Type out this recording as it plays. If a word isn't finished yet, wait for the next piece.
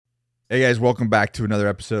Hey guys, welcome back to another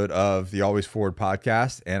episode of the Always Forward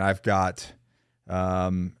podcast. And I've got,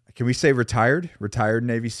 can we say retired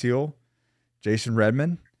Navy SEAL, Jason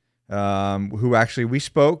Redman, who actually we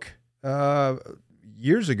spoke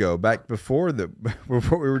years ago, back before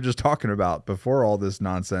before we were just talking about, before all this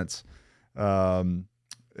nonsense, at an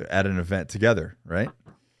event together, right?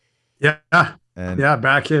 Yeah. And Yeah.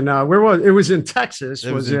 Back in, where was it? Was in Texas.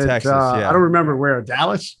 It was in Texas. Yeah. I don't remember where.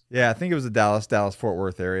 Dallas. Yeah. I think it was the Dallas, Fort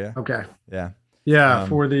Worth area. Okay. Yeah. Yeah.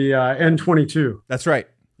 For the N22. That's right.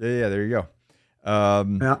 Yeah. There you go.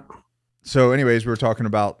 Yeah. So anyways, we were talking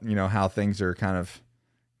about, how things are kind of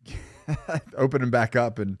opening back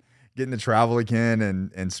up and getting to travel again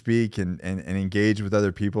and speak and engage with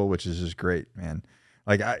other people, which is just great, man.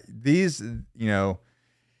 Like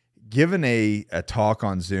giving a talk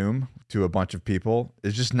on Zoom to a bunch of people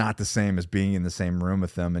is just not the same as being in the same room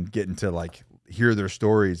with them and getting to like hear their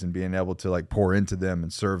stories and being able to like pour into them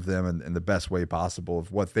and serve them in the best way possible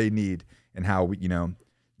of what they need and how we,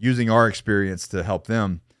 using our experience to help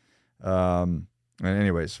them. And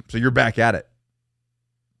anyways, so you're back at it.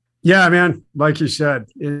 Yeah, man. Like you said,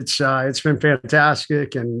 it's been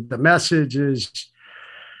fantastic. And the message is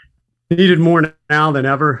needed more now than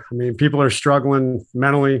ever. I mean, people are struggling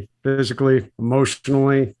mentally, physically,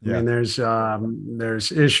 emotionally. Yeah. I mean,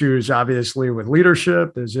 there's issues obviously with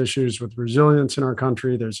leadership. There's issues with resilience in our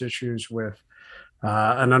country. There's issues with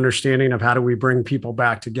an understanding of how do we bring people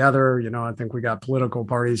back together. I think we got political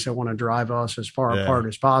parties that want to drive us as far apart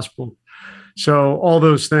as possible. So all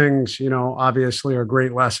those things, obviously are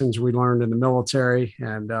great lessons we learned in the military,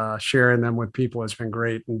 and sharing them with people has been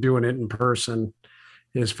great, and doing it in person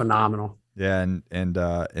is phenomenal. Yeah. And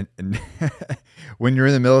when you're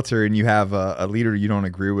in the military and you have a leader you don't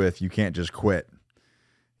agree with, you can't just quit,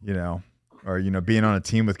 or, being on a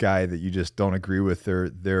team with guy that you just don't agree with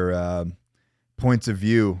their points of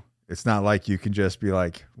view. It's not like you can just be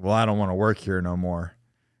like, well, I don't want to work here no more.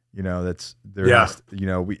 That's there. Yeah.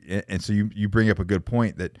 And so you bring up a good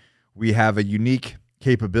point that we have a unique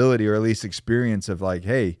capability, or at least experience of like,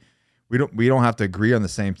 hey, we don't have to agree on the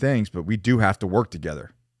same things, but we do have to work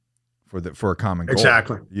together for a common goal.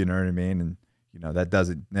 Exactly. You know what I mean? And that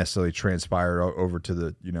doesn't necessarily transpire over to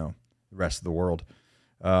the the rest of the world.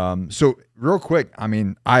 So real quick, I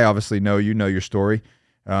mean, I obviously know your story,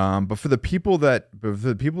 but for the people that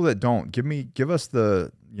don't, give us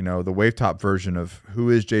the the wavetop version of who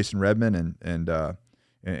is Jason Redman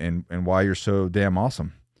and why you're so damn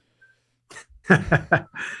awesome.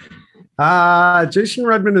 Jason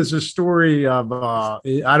Redman is a story of, I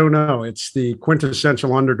don't know, it's the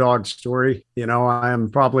quintessential underdog story. I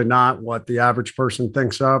am probably not what the average person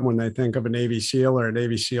thinks of when they think of a Navy SEAL or a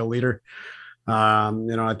Navy SEAL leader.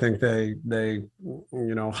 I think they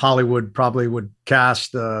Hollywood probably would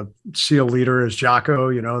cast the SEAL leader as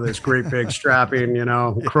Jocko, this great big strapping,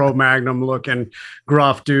 Cro-Magnon looking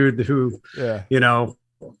gruff dude who,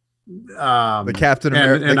 the Captain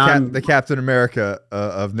America, the Captain America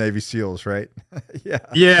of Navy SEALs, right? Yeah,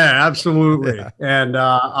 absolutely. Yeah. And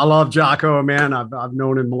I love Jocko, man. I've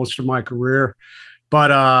known him most of my career,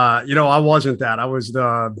 but I wasn't that. I was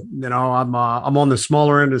I'm on the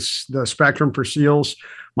smaller end of the spectrum for SEALs.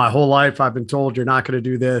 My whole life, I've been told you're not going to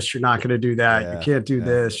do this, you're not going to do that, you can't do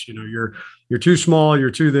this. You're too small, you're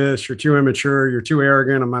too this, you're too immature, you're too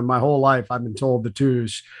arrogant. And my whole life, I've been told the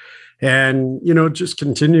twos. And, just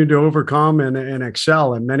continue to overcome and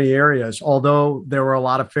excel in many areas, although there were a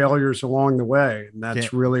lot of failures along the way. And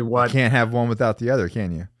that's really what... You can't have one without the other,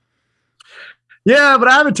 can you? Yeah, but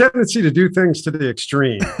I have a tendency to do things to the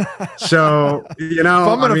extreme. So, if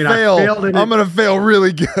I'm going to fail, I'm going to fail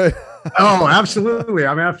really good. Oh, absolutely.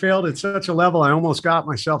 I mean, I failed at such a level, I almost got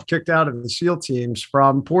myself kicked out of the SEAL teams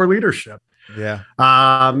from poor leadership. Yeah.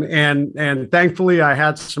 And thankfully I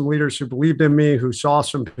had some leaders who believed in me, who saw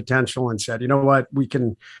some potential and said, you know what, we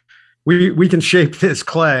can shape this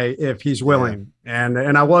clay if he's willing. Yeah.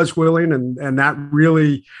 And I was willing. And that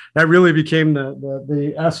really became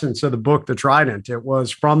the essence of the book, The Trident. It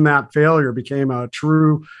was from that failure became a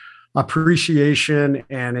true appreciation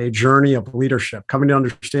and a journey of leadership, coming to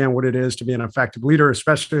understand what it is to be an effective leader,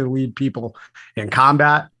 especially to lead people in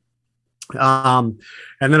combat. And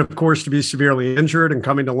then, of course, to be severely injured and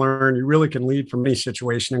coming to learn you really can lead from any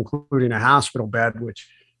situation, including a hospital bed, which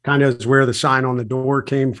kind of is where the sign on the door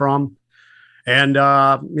came from. And,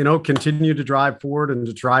 continue to drive forward and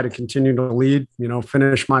to try to continue to lead,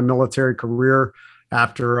 finish my military career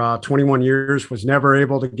after 21 years, was never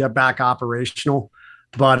able to get back operational,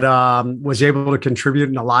 but was able to contribute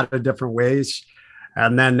in a lot of different ways.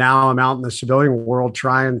 And then now I'm out in the civilian world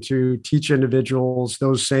trying to teach individuals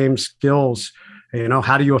those same skills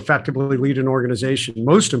How do you effectively lead an organization?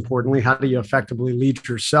 Most importantly, how do you effectively lead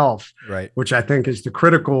yourself? Right. Which I think is the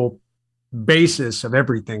critical basis of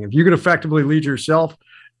everything. If you can effectively lead yourself,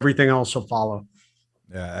 everything else will follow.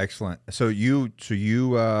 Yeah, excellent. So you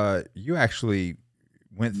actually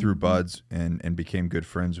went through Buds and became good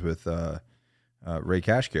friends with Ray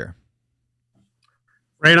Cashcare.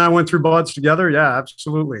 Ray and I went through Buds together. Yeah,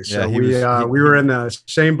 absolutely. So we were in the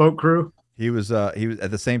same boat crew. He was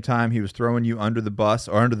at the same time he was throwing you under the bus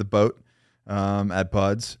or under the boat at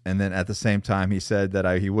Buds, and then at the same time he said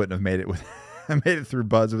that he wouldn't have made it made it through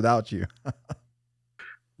Buds without you.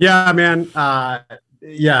 Yeah, man.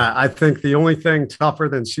 I think the only thing tougher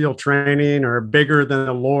than SEAL training or bigger than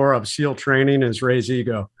the lore of SEAL training is Ray's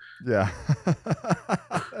ego. Yeah,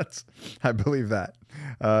 I believe that.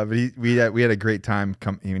 But we had a great time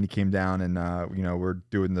when he came down, and we're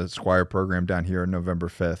doing the Squire program down here on November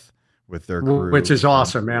 5th with their crew, which is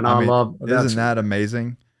awesome, man. I love. Isn't that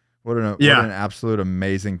amazing? What an absolute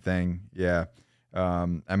amazing thing. Yeah.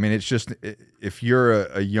 It's just if you're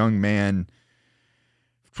a young man,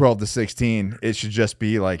 12 to 16, it should just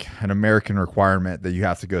be like an American requirement that you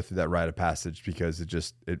have to go through that rite of passage, because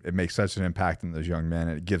it makes such an impact on those young men,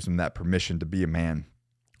 and it gives them that permission to be a man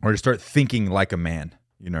or to start thinking like a man.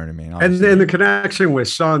 You know what I mean? Obviously. And then the connection with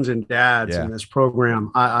sons and dads in this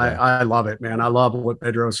program, I love it, man. I love what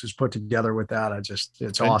Pedros has put together with that.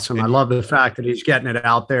 It's awesome. I love the fact that he's getting it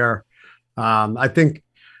out there. I think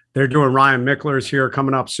they're doing Ryan Mickler's here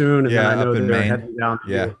coming up soon. And then I know they're heading down.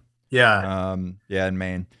 In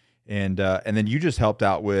Maine. And then you just helped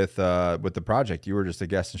out with the project. You were just a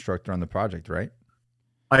guest instructor on the project, right?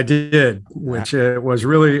 I did, which was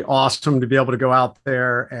really awesome to be able to go out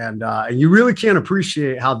there, and you really can't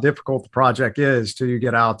appreciate how difficult the project is till you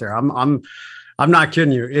get out there. I'm not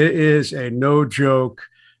kidding you. It is a no joke.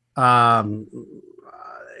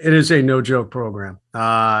 It is a no joke program.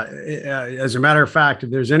 As a matter of fact, if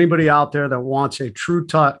there's anybody out there that wants a true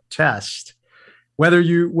test, whether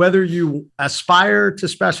you aspire to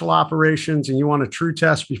special operations and you want a true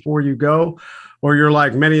test before you go, or you're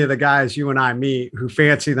like many of the guys you and I meet who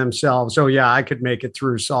fancy themselves, oh yeah, I could make it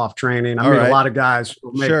through soft training. I mean, a lot of guys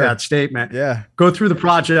will make that statement. Yeah. Go through the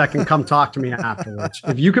project and come talk to me afterwards.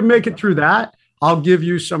 If you can make it through that, I'll give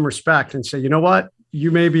you some respect and say, you know what? You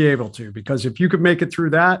may be able to, because if you could make it through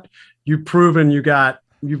that, you've proven you've got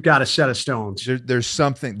a set of stones.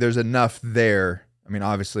 There's enough there. I mean,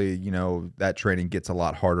 obviously, that training gets a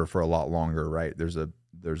lot harder for a lot longer, right? There's a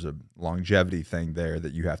longevity thing there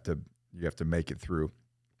that you have to make it through.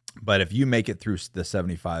 But if you make it through the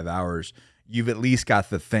 75 hours, you've at least got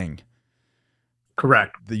the thing.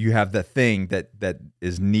 Correct. That you have the thing that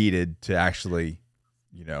is needed to actually,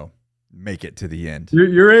 make it to the end.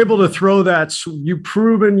 You're able to throw that. You've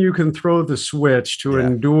proven you can throw the switch to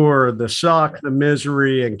endure the suck, the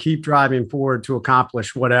misery, and keep driving forward to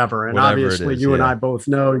accomplish whatever. And obviously, you and I both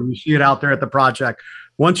know, you see it out there at the project.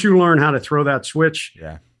 Once you learn how to throw that switch,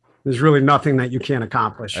 there's really nothing that you can't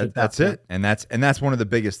accomplish. That's it. And that's one of the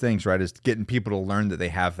biggest things, right? Is getting people to learn that they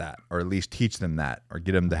have that, or at least teach them that, or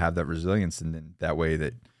get them to have that resilience. And then that way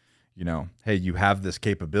that, hey, you have this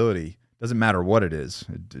capability. Doesn't matter what it is.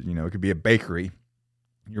 It could be a bakery.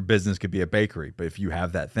 Your business could be a bakery, but if you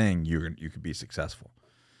have that thing, you could be successful.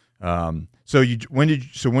 So when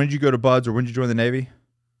did you go to Buds, or when did you join the Navy?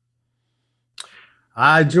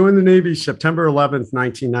 I joined the Navy September 11th,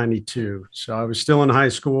 1992. So I was still in high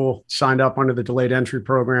school, signed up under the delayed entry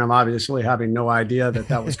program, obviously having no idea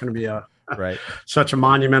that was going to be such a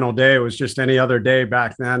monumental day. It was just any other day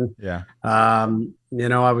back then. Yeah.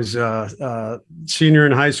 I was a senior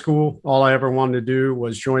in high school. All I ever wanted to do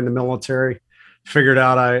was join the military. Figured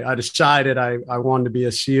out I decided I wanted to be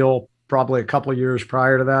a SEAL probably a couple of years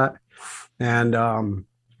prior to that. And kind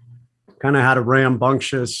of had a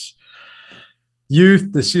rambunctious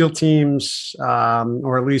youth. The SEAL teams,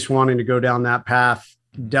 or at least wanting to go down that path,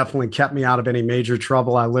 definitely kept me out of any major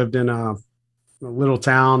trouble. I lived in a little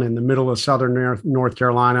town in the middle of southern North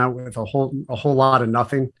Carolina with a whole lot of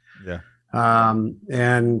nothing. Yeah.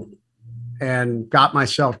 And got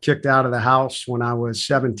myself kicked out of the house when I was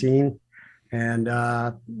 17. And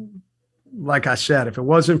like I said, if it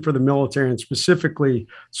wasn't for the military, and specifically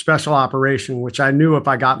special operation, which I knew if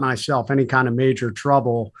I got myself any kind of major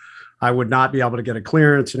trouble, I would not be able to get a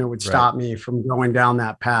clearance, and it would stop me from going down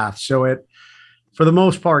that path. So it, for the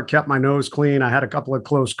most part, kept my nose clean. I had a couple of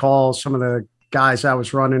close calls. Some of the guys I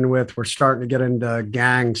was running with were starting to get into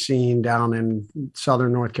gang scene down in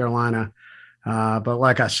southern North Carolina. But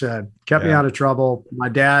like I said, kept me out of trouble. My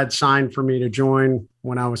dad signed for me to join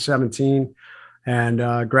when I was 17.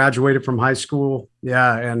 and graduated from high school.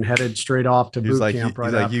 Yeah, and headed straight off to boot camp.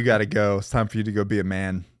 He's like, you got to go. It's time for you to go be a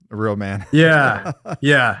man, a real man. Yeah,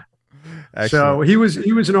 yeah. Excellent. So he was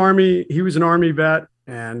an army vet,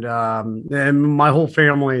 and my whole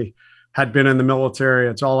family had been in the military.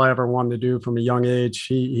 It's all I ever wanted to do from a young age.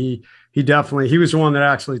 He definitely, he was the one that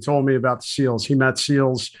actually told me about the SEALs. He met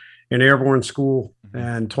SEALs in airborne school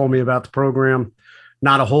and told me about the program.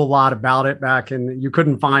 Not a whole lot about it back in, you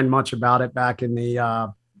couldn't find much about it back in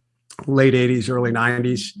the late 80s, early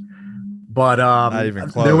 90s. But Not even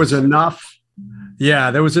close. There was enough.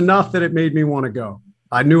 Yeah, there was enough that it made me want to go.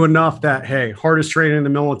 I knew enough that, hey, hardest training in the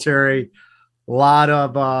military, a lot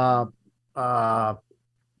of,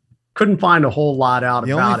 couldn't find a whole lot out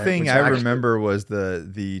the about it. The only thing I remember was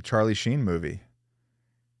the Charlie Sheen movie.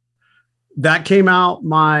 That came out,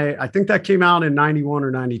 I think that came out in 91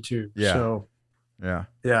 or 92. Yeah. So,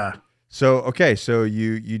 yeah. So, okay. So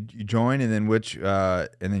you join, and then and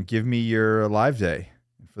then give me your live day.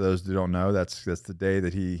 For those who don't know, that's the day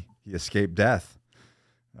that he escaped death.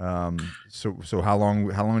 So how long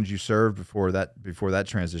did you serve before that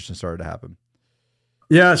transition started to happen?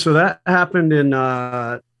 Yeah. So that happened in,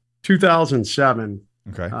 2007.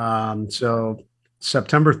 Okay. So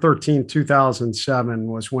September 13th, 2007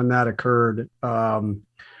 was when that occurred.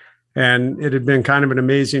 And it had been kind of an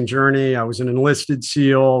amazing journey. I was an enlisted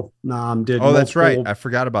SEAL. That's right. I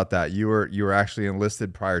forgot about that. You were actually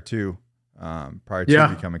enlisted prior to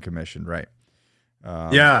becoming commissioned, right?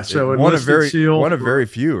 So one of very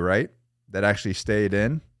few, right, that actually stayed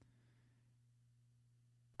in.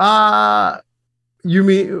 You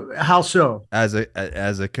mean how so? And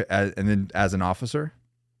then as an officer?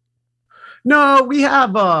 No, we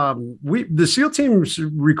have the SEAL teams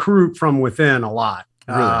recruit from within a lot.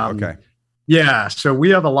 Really? Okay. Yeah, so we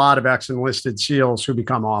have a lot of ex-enlisted SEALs who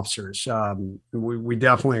become officers. We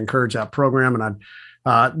definitely encourage that program, and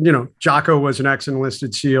Jocko was an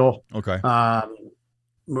ex-enlisted SEAL. Okay.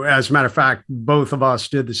 As a matter of fact, both of us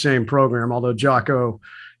did the same program. Although Jocko,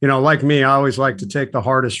 like me, I always like to take the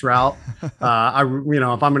hardest route. If I'm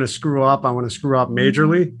going to screw up, I want to screw up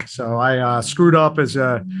majorly. So I screwed up as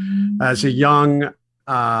a young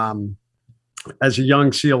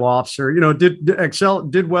SEAL officer.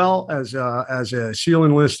 Did well as a SEAL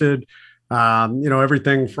enlisted.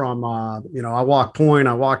 Everything from I walked point,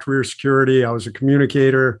 I walked rear security, I was a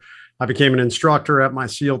communicator. I became an instructor at my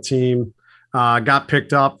SEAL team. Got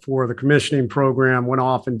picked up for the commissioning program, went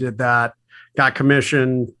off and did that, got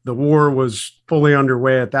commissioned. The war was fully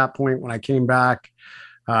underway at that point when I came back.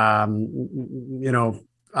 My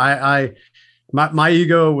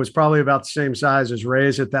ego was probably about the same size as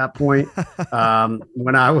Ray's at that point.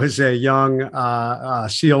 When I was a young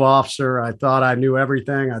SEAL officer, I thought I knew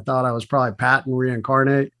everything. I thought I was probably Patton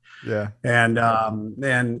reincarnate. Yeah.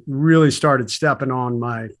 And really started stepping on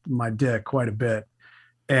my dick quite a bit.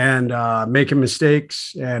 And making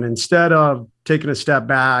mistakes. And instead of taking a step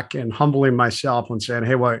back and humbling myself and saying,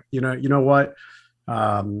 hey, you know what?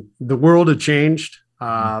 The world had changed.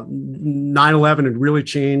 9/11 had really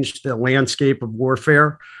changed the landscape of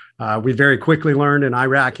warfare. We very quickly learned in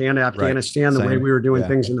Iraq and Afghanistan, the way we were doing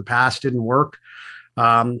things in the past didn't work.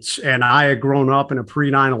 And I had grown up in a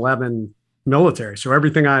pre-9/11 military. So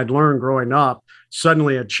everything I had learned growing up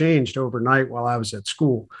suddenly had changed overnight while I was at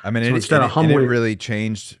school. I mean, so it really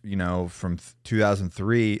changed, from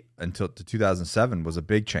 2003 until to 2007 was a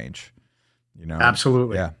big change,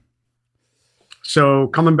 Absolutely. Yeah. So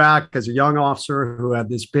coming back as a young officer who had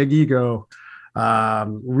this big ego,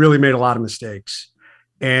 really made a lot of mistakes.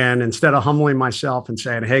 And instead of humbling myself and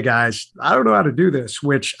saying, hey guys, I don't know how to do this,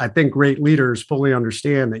 which I think great leaders fully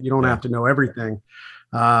understand that you don't have to know everything.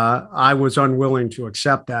 I was unwilling to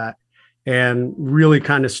accept that and really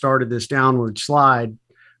kind of started this downward slide.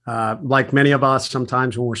 Like many of us,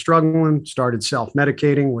 sometimes when we're struggling, started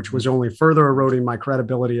self-medicating, which was only further eroding my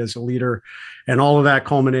credibility as a leader. And all of that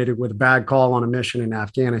culminated with a bad call on a mission in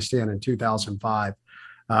Afghanistan in 2005.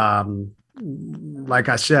 Like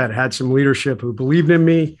I said, had some leadership who believed in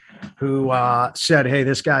me, who said, hey,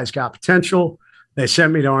 this guy's got potential. They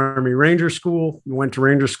sent me to Army Ranger School, went to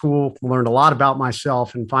Ranger School, learned a lot about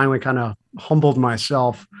myself, and finally kind of humbled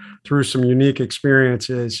myself through some unique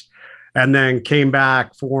experiences. And then came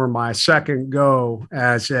back for my second go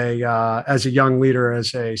as a young leader,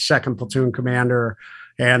 as a second platoon commander,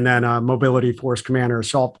 and then a mobility force commander,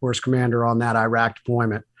 assault force commander on that Iraq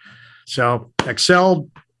deployment. So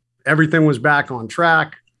excelled. Everything was back on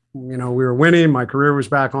track. We were winning. My career was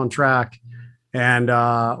back on track. And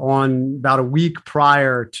on about a week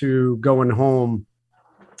prior to going home,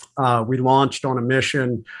 we launched on a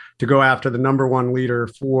mission to go after the number one leader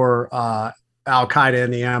for Al Qaeda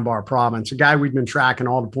in the Anbar province. A guy we'd been tracking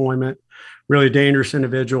all deployment, really dangerous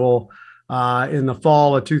individual. In the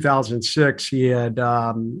fall of 2006, he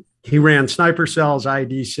ran sniper cells,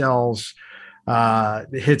 IED cells,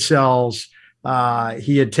 hit cells.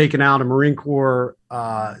 He had taken out a Marine Corps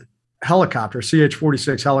helicopter,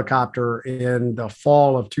 CH-46 helicopter, in the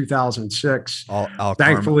fall of 2006. All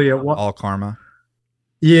Thankfully, karma, all karma.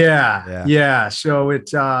 Yeah. So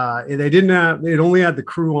they didn't have, it only had the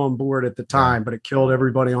crew on board at the time, but it killed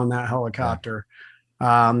everybody on that helicopter.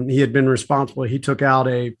 He had been responsible. He took out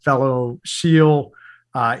a fellow SEAL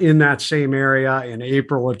in that same area in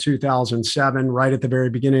April of 2007, right at the very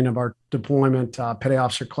beginning of our deployment. Petty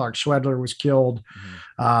Officer Clark Swedler was killed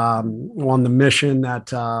on the mission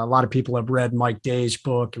that a lot of people have read Mike Day's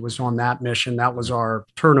book. It was on that mission. That was our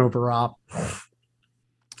turnover op.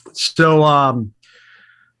 So,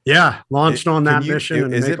 launched on that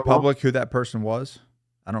mission. Is it public who that person was?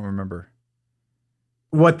 I don't remember.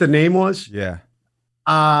 What the name was? Yeah.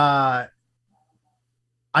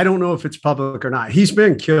 I don't know if it's public or not. He's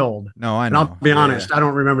been killed. No, I know. And I'll be honest, I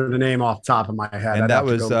don't remember the name off the top of my head. And that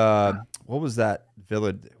was what was that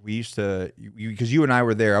village? We used to, because you and I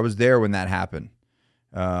were there. I was there when that happened.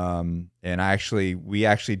 And we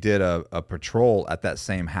actually did a patrol at that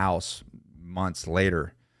same house months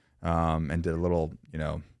later, and did a little,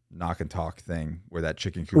 knock and talk thing where that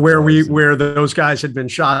chicken coop where those guys had been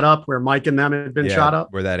shot up, where Mike and them had been shot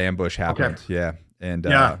up, where that ambush happened. Okay. Yeah. And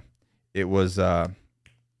it was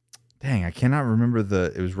dang, I cannot remember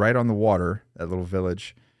it was right on the water, that little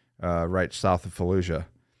village, right south of Fallujah.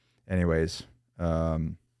 Anyways, that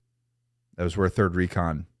was where 3rd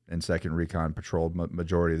Recon and 2nd Recon patrolled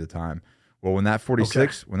majority of the time. Well, when that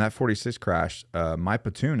 46 crashed, my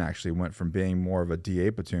platoon actually went from being more of a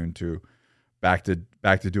DA platoon to back to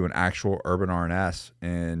doing actual urban RNS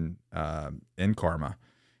in Karma,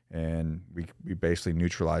 and we basically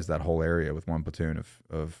neutralized that whole area with one platoon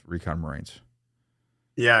of Recon Marines.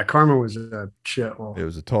 Yeah, Karma was a shithole. It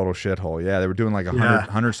was a total shithole. Yeah, they were doing like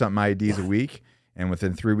 100 something IEDs a week, and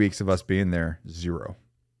within 3 weeks of us being there, 0.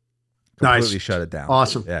 Completely shut it down.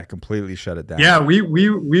 Awesome. Yeah, completely shut it down. Yeah, we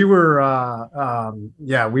were we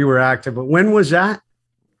were active. But when was that?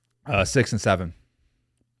 6 and 7.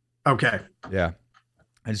 Okay. Yeah.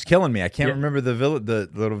 It's killing me. I can't remember the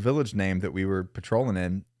little village name that we were patrolling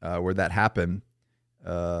in, where that happened,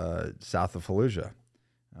 south of Fallujah,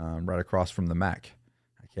 right across from the MAC.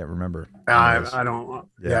 I can't remember. I don't.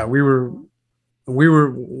 Yeah, we were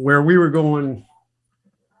where we were going.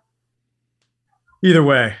 Either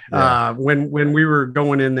way, when we were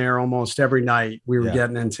going in there almost every night, we were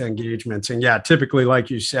getting into engagements, and typically,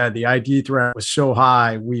 like you said, the ID threat was so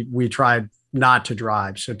high, we tried not to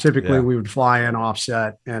drive. So typically, we would fly in,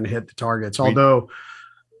 offset, and hit the targets. Although,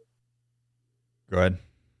 go ahead.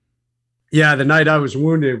 Yeah, the night I was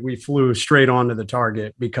wounded, we flew straight onto the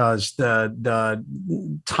target because the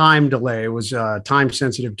time delay was a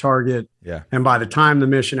time-sensitive target. Yeah. And by the time the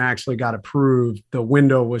mission actually got approved, the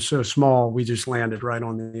window was so small, we just landed right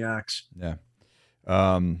on the X. Yeah.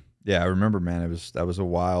 I remember, man, that was a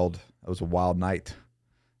wild night.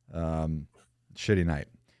 Shitty night.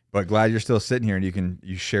 But glad you're still sitting here and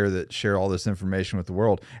you share all this information with the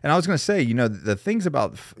world. And I was going to say, the things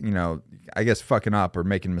about, I guess fucking up or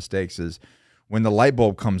making mistakes is when the light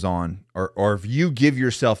bulb comes on, or if you give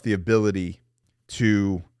yourself the ability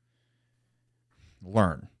to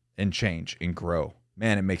learn and change and grow,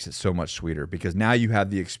 man, it makes it so much sweeter because now you have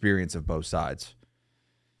the experience of both sides.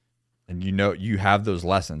 And you have those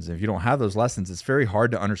lessons. And if you don't have those lessons, it's very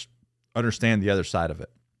hard to understand the other side of it.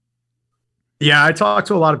 Yeah, I talk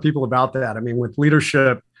to a lot of people about that. I mean, with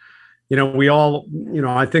leadership, we all,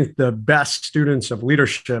 I think the best students of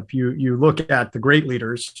leadership, you look at the great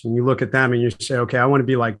leaders and you look at them and you say, okay, I want to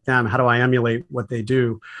be like them. How do I emulate what they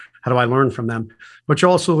do? How do I learn from them? But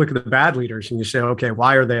you also look at the bad leaders and you say, okay,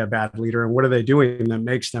 why are they a bad leader? And what are they doing that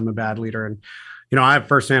makes them a bad leader? And, I have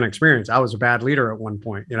firsthand experience. I was a bad leader at one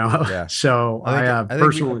point, so I have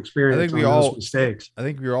personal experience on those mistakes. I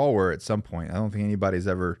think we all were at some point. I don't think anybody's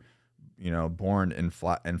ever born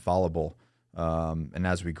infallible. And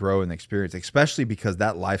as we grow in the experience, especially because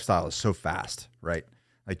that lifestyle is so fast, right?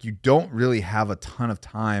 Like you don't really have a ton of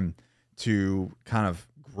time to kind of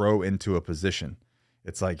grow into a position.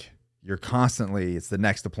 It's like you're constantly, it's the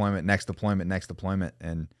next deployment.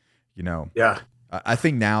 And, I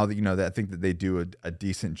think now that, I think that they do a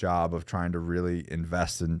decent job of trying to really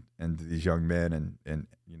invest in these young men and,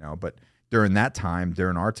 but during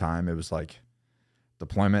our time, it was like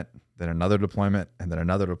deployment, then another deployment, and then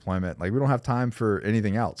another deployment. Like we don't have time for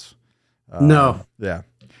anything else. No. Yeah.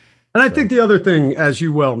 And I So think the other thing, as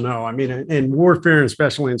you well know, I mean, in warfare, and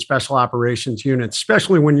especially in special operations units,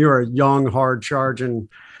 especially when you're a young, hard charging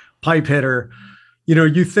pipe hitter,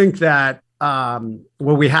 you think that, well,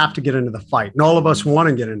 we have to get into the fight. And all of us want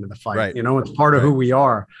to get into the fight. right, It's part of right, who we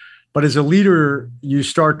are. But as a leader, you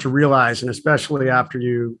start to realize, and especially after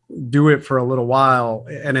you do it for a little while,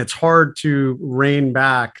 and it's hard to rein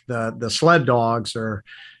back the sled dogs or,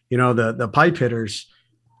 the pipe hitters.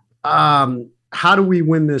 How do we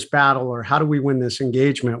win this battle, or how do we win this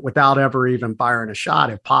engagement without ever even firing a shot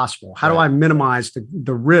if possible? How do right. I minimize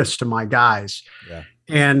the risk to my guys? Yeah.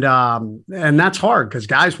 And that's hard because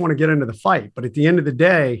guys want to get into the fight. But at the end of the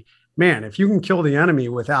day, man, if you can kill the enemy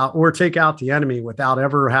without, or take out the enemy without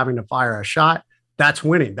ever having to fire a shot, that's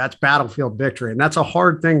winning. That's battlefield victory. And that's a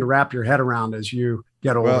hard thing to wrap your head around as you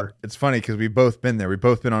get older. Well, it's funny because we've both been there. We've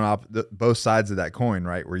both been on both sides of that coin,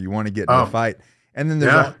 right? Where you want to get into a fight. And then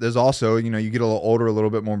there's also, you get a little older, a little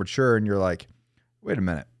bit more mature, and you're like, wait a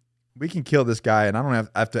minute, we can kill this guy and I don't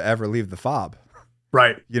have to ever leave the fob.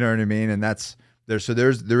 Right. You know what I mean? And that's there. So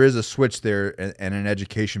there is a switch there and an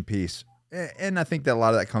education piece. And I think that a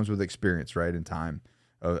lot of that comes with experience, right? And time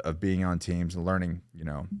of being on teams and learning,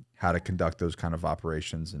 how to conduct those kind of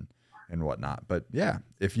operations and whatnot. But yeah,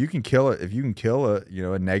 if you can kill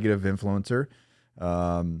a negative influencer,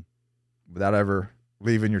 without ever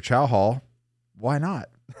leaving your chow hall, why not?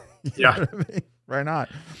 Yeah. I mean? Why not?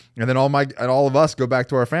 And then all of us go back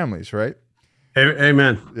to our families, right?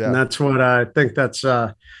 Amen. Yeah. And that's what I think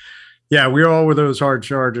we all were those hard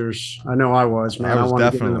chargers. I know I was, man. I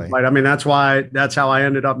wanted to get in the fight. I mean, that's how I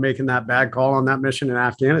ended up making that bad call on that mission in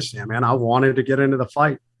Afghanistan, man. I wanted to get into the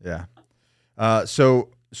fight. Yeah. So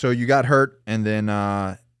you got hurt, and then,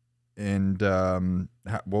 how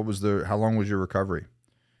long was your recovery?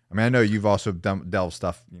 I mean, I know you've also dealt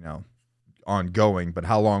stuff, ongoing, but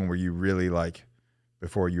how long were you really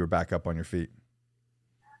before you were back up on your feet?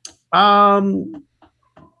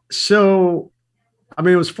 So, I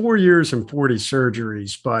mean, it was 4 years and 40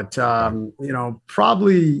 surgeries, but,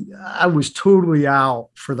 probably I was totally out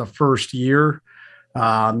for the first year.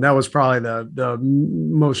 That was probably the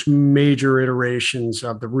most major iterations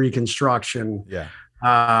of the reconstruction. Yeah.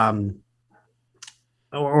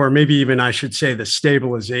 Or maybe even I should say the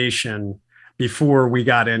stabilization before we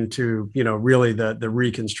got into, really the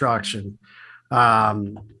reconstruction.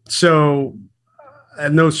 So,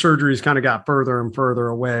 and those surgeries kind of got further and further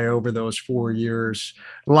away over those 4 years.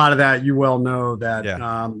 A lot of that, you well know that,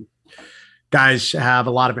 guys have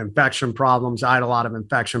a lot of infection problems. I had a lot of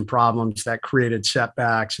infection problems that created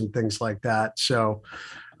setbacks and things like that. So,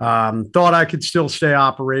 thought I could still stay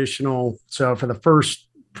operational. So for the first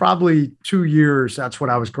probably 2 years, that's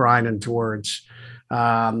what I was grinding towards.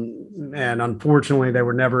 And unfortunately, they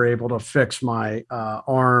were never able to fix my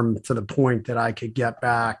arm to the point that I could get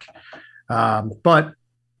back. But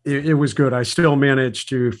it was good. I still managed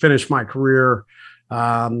to finish my career.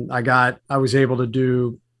 I was able to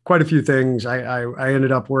do quite a few things. I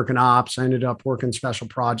ended up working ops. I ended up working special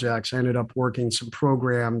projects. I ended up working some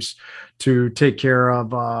programs to take care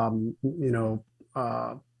of,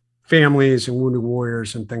 families and wounded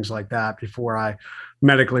warriors and things like that before I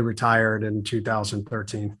medically retired in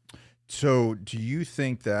 2013. So do you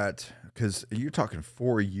think that, because you're talking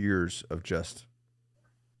 4 years of just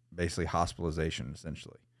basically hospitalization,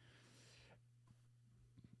 essentially,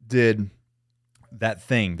 did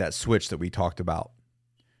that switch that we talked about,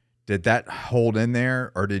 did that hold in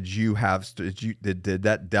there, or did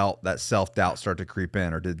that self-doubt start to creep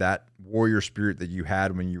in, or did that warrior spirit that you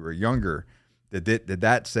had when you were younger, did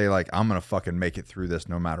that say I'm going to fucking make it through this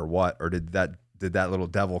no matter what, or did that little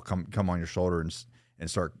devil come on your shoulder and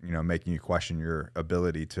start making you question your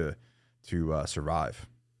ability to survive?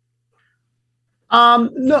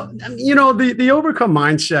 No, the overcome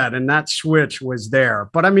mindset and that switch was there.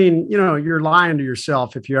 But I mean, you're lying to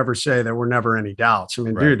yourself if you ever say there were never any doubts. I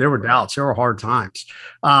mean, dude, there were doubts. There were hard times.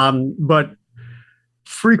 But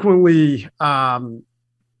frequently,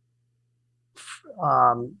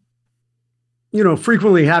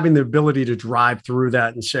 frequently having the ability to drive through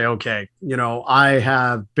that and say, okay, I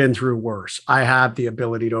have been through worse. I have the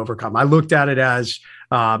ability to overcome. I looked at it as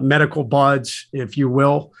medical buds, if you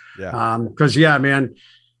will. Yeah. Because man,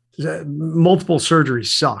 multiple surgeries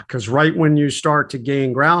suck. Because right when you start to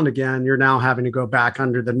gain ground again, you're now having to go back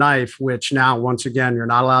under the knife. Which now, once again, you're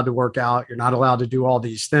not allowed to work out. You're not allowed to do all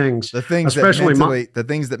these things. The things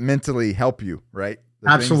that mentally help you, right?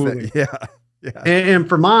 Absolutely. Yeah. And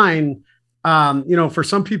for mine, For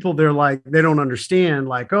some people, they're like, they don't understand,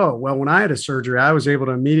 like, oh, well, when I had a surgery, I was able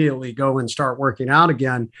to immediately go and start working out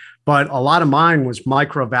again. But a lot of mine was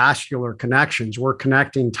microvascular connections. We're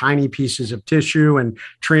connecting tiny pieces of tissue and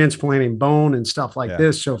transplanting bone and stuff like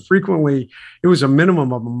this. So frequently, it was a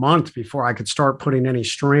minimum of a month before I could start putting any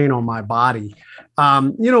strain on my body.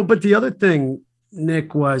 But the other thing,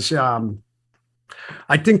 Nick, was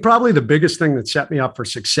I think probably the biggest thing that set me up for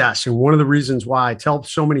success, and one of the reasons why I tell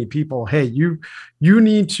so many people, hey, you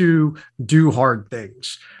need to do hard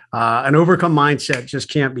things. An overcome mindset just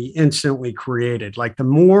can't be instantly created. Like the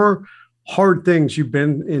more hard things you've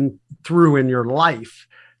been through in your life,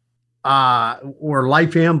 or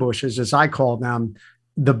life ambushes, as I call them,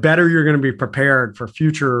 the better you're going to be prepared for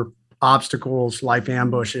future obstacles, life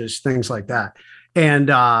ambushes, things like that. And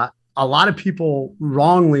a lot of people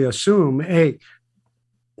wrongly assume, hey,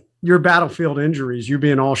 your battlefield injuries, you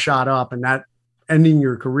being all shot up and that ending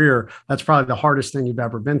your career, that's probably the hardest thing you've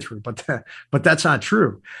ever been through. But that's not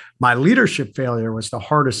true. My leadership failure was the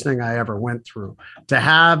hardest thing I ever went through. To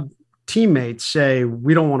have teammates say,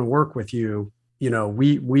 we don't want to work with you, we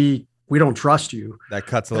don't trust you. That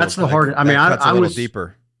cuts a little. That's the hardest. I mean, I was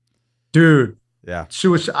deeper. Dude. Yeah.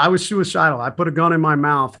 I was suicidal. I put a gun in my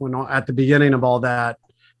mouth when at the beginning of all that,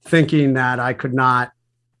 thinking that I could not,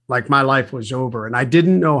 like my life was over, and I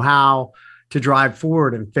didn't know how to drive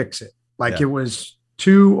forward and fix it. Like it was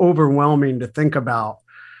too overwhelming to think about.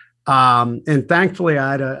 And thankfully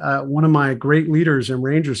I had one of my great leaders in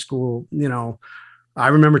Ranger School, I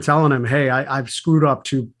remember telling him, hey, I've screwed up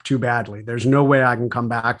too badly. There's no way I can come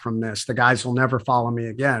back from this. The guys will never follow me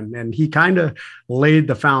again. And he kind of laid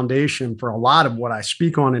the foundation for a lot of what I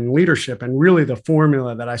speak on in leadership, and really the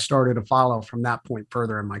formula that I started to follow from that point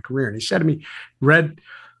further in my career. And he said to me, Red,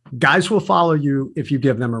 guys will follow you if you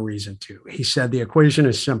give them a reason to. He said, the equation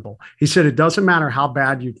is simple. He said, it doesn't matter how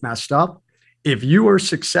bad you've messed up. If you are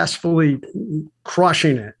successfully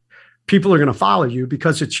crushing it, people are going to follow you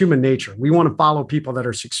because it's human nature. We want to follow people that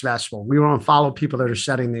are successful. We want to follow people that are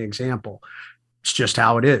setting the example. It's just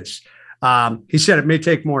how it is. He said it may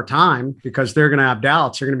take more time because they're going to have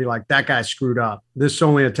doubts. They're going to be like, that guy screwed up. This is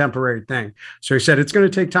only a temporary thing. So he said, it's going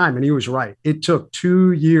to take time. And he was right. It took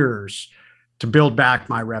 2 years to build back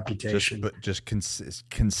my reputation. Just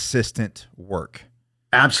consistent work.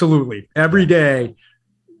 Absolutely. Every day,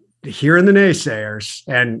 hearing the naysayers,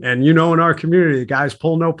 and in our community, the guys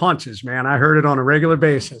pull no punches, man. I heard it on a regular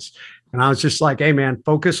basis. And I was just like, hey, man,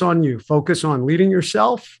 focus on you. Focus on leading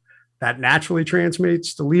yourself. That naturally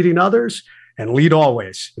translates to leading others, and lead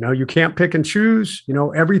always. You can't pick and choose.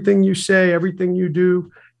 Everything you say, everything you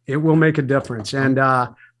do, it will make a difference. And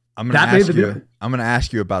I'm going to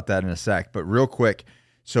ask you about that in a sec, but real quick.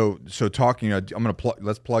 So talking,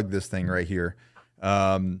 let's plug this thing right here.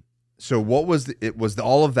 So what was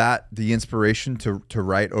all of that, the inspiration to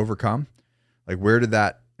write Overcome? Like, where did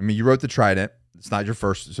that, you wrote The Trident. It's not your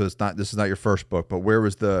first, so this is not your first book, but where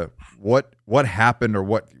was what happened, or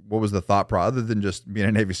what was the thought process, other than just being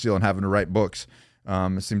a Navy SEAL and having to write books?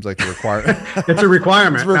 It seems like a requirement. It's a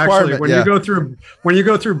requirement. Actually, when you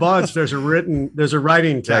go through BUDS, there's a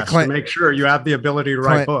writing test to make sure you have the ability to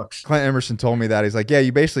write books. Clint Emerson told me that. He's like, yeah,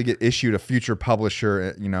 you basically get issued a future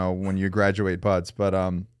publisher, when you graduate BUDS. But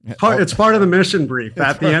it's part of the mission brief.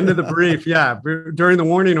 At the end of the brief, during the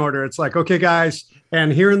warning order, it's like, okay, guys,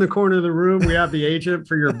 and here in the corner of the room, we have the agent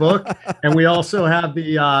for your book, and we also have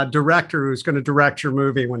the director who's going to direct your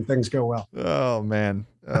movie when things go well. Oh man.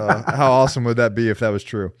 How awesome would that be if that was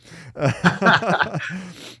true? But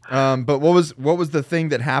what was the thing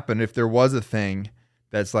that happened, if there was a thing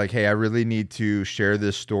that's like, hey, I really need to share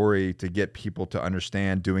this story to get people to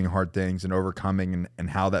understand doing hard things and overcoming, and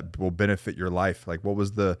how that will benefit your life? Like, what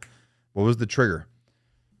was the trigger?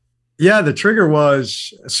 Yeah, the trigger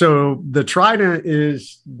was, so the Trident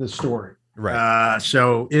is the story. Right.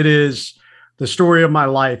 So it is the story of my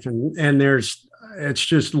life, and it's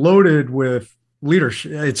just loaded with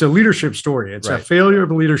leadership. It's a leadership story. It's a failure of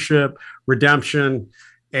leadership, redemption,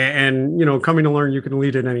 and coming to learn you can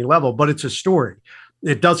lead at any level, but it's a story.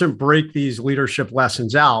 It doesn't break these leadership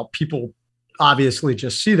lessons out. People obviously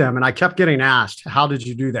just see them. And I kept getting asked, how did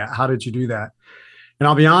you do that? How did you do that? And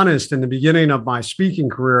I'll be honest, in the beginning of my speaking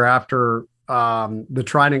career, after the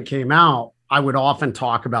Trident came out, I would often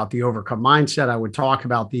talk about the overcome mindset. I would talk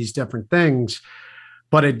about these different things,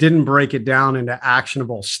 but it didn't break it down into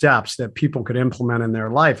actionable steps that people could implement in their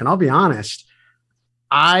life. And I'll be honest,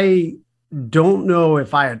 I don't know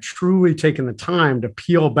if I had truly taken the time to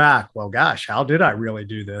peel back. Well, gosh, how did I really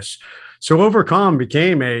do this? So Overcome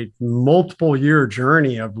became a multiple year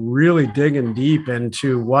journey of really digging deep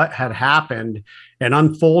into what had happened and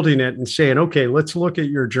unfolding it and saying, okay, let's look at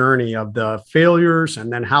your journey of the failures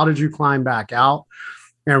and then how did you climb back out?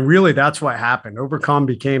 And really, that's what happened. Overcome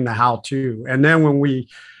became the how to. And then when we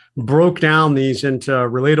broke down these into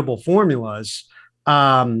relatable formulas,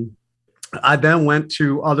 I then went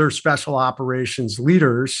to other special operations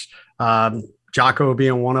leaders, Jocko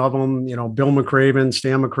being one of them, Bill McRaven,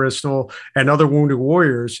 Stan McChrystal, and other wounded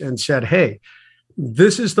warriors, and said, hey,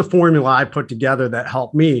 this is the formula I put together that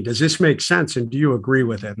helped me. Does this make sense? And do you agree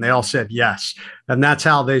with it? And they all said yes. And that's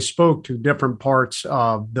how they spoke to different parts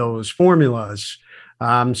of those formulas.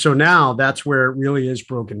 So now that's where it really is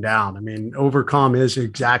broken down. I mean, Overcome is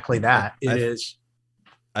exactly that.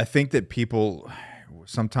 I think that people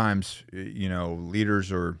sometimes, leaders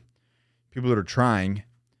or people that are trying,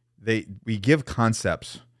 we give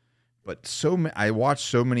concepts, but I watch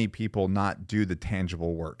so many people not do the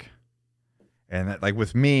tangible work. And that, like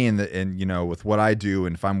with me and with what I do,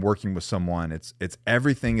 and if I'm working with someone, it's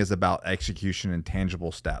everything is about execution and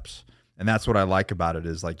tangible steps. And that's what I like about it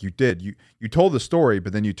is like you told the story,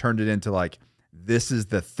 but then you turned it into like, this is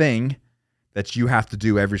the thing that you have to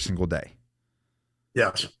do every single day.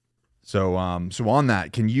 Yes. So on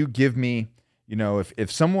that, can you give me,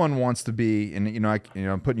 if someone wants to be, and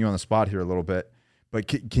I'm putting you on the spot here a little bit, but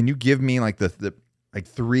can you give me like the like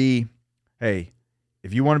three, hey,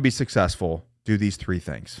 if you want to be successful, do these three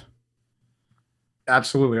things?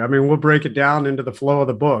 Absolutely. I mean, we'll break it down into the flow of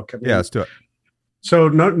the book. Yeah, let's do it. So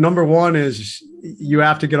number one is you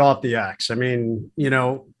have to get off the X. I mean,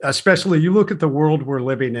 especially you look at the world we're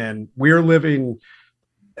living in.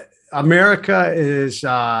 America is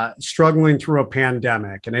struggling through a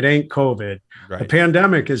pandemic, and it ain't COVID. Right. The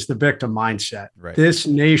pandemic is the victim mindset. Right. This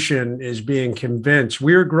nation is being convinced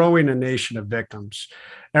we're growing a nation of victims.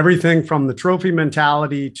 Everything from the trophy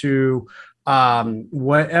mentality to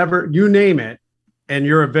whatever, you name it, and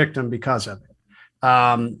you're a victim because of it.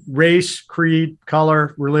 Race, creed,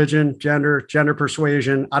 color, religion, gender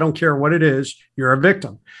persuasion. I don't care what it is. You're a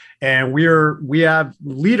victim. And we have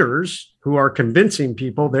leaders who are convincing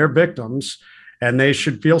people they're victims and they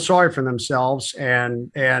should feel sorry for themselves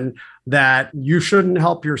and that you shouldn't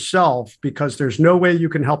help yourself because there's no way you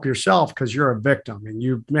can help yourself because you're a victim.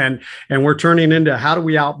 And we're turning into how do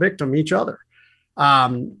we out victim each other?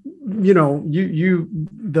 The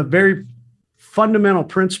very fundamental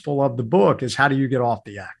principle of the book is how do you get off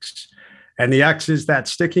the X? And the X is that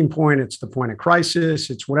sticking point. It's the point of crisis.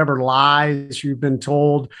 It's whatever lies you've been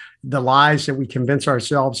told, the lies that we convince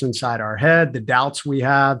ourselves inside our head, the doubts we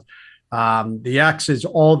have. The X is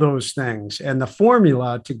all those things. And the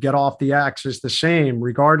formula to get off the X is the same,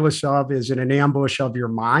 regardless of, is it an ambush of your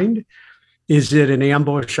mind? Is it an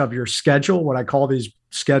ambush of your schedule? What I call these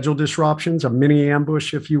schedule disruptions, a mini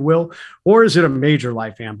ambush, if you will, or is it a major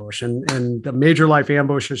life ambush? And the major life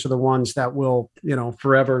ambushes are the ones that will,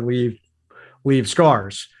 forever leave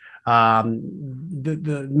scars.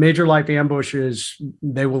 The major life ambushes,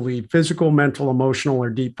 they will leave physical, mental, emotional, or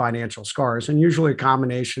deep financial scars, and usually a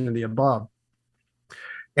combination of the above.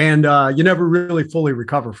 And you never really fully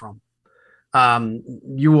recover from.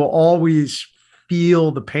 You will always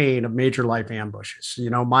feel the pain of major life ambushes.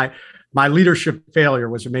 My leadership failure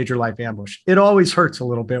was a major life ambush. It always hurts a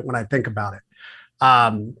little bit when I think about it.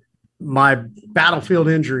 My battlefield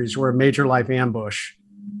injuries were a major life ambush.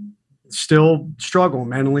 Still struggle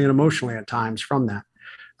mentally and emotionally at times from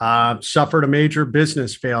that. Suffered a major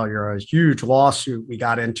business failure, a huge lawsuit we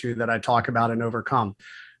got into that I talk about and Overcome.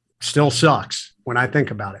 Still sucks when I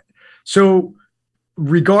think about it. So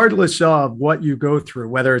regardless of what you go through,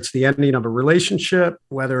 whether it's the ending of a relationship,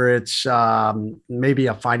 whether it's maybe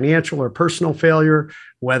a financial or personal failure,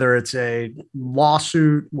 whether it's a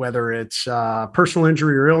lawsuit, whether it's personal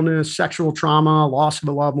injury or illness, sexual trauma, loss of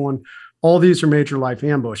a loved one, all these are major life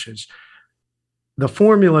ambushes. The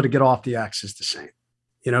formula to get off the X is the same.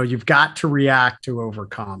 You've got to react to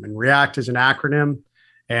overcome, and react is an acronym.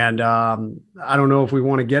 And I don't know if we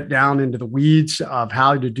want to get down into the weeds of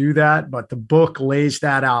how to do that, but the book lays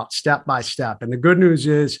that out step by step. And the good news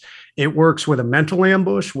is it works with a mental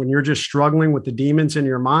ambush when you're just struggling with the demons in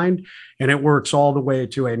your mind, and it works all the way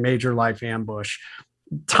to a major life ambush.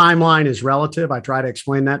 Timeline is relative. I try to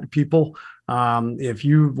explain that to people. If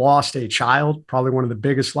you lost a child, probably one of the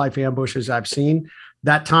biggest life ambushes I've seen,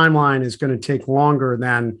 that timeline is going to take longer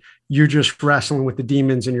than you just wrestling with the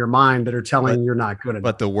demons in your mind that are telling you you're not good enough.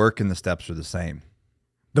 But the work and the steps are the same.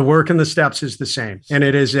 The work and the steps is the same. And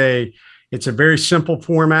it's a very simple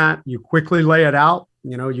format. You quickly lay it out.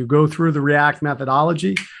 You go through the react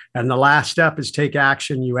methodology, and the last step is take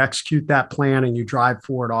action. You execute that plan and you drive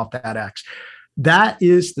forward off that X. That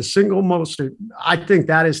is the single most, I think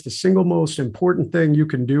that is the single most important thing you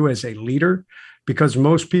can do as a leader, because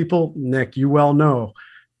most people, Nick, you well know,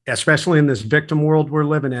 especially in this victim world we're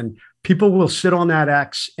living in, people will sit on that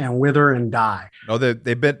X and wither and die. Oh,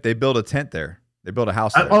 they build a tent there. They build a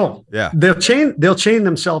house there. Yeah. They'll chain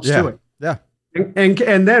themselves to it. Yeah.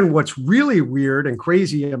 And then what's really weird and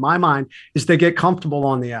crazy in my mind is they get comfortable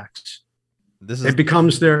on the X. It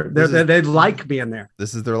becomes they like being there.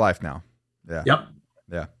 This is their life now. Yeah. Yep.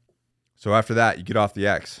 Yeah. So after that, you get off the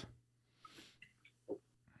X.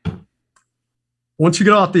 Once you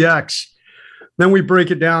get off the X, then we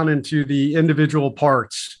break it down into the individual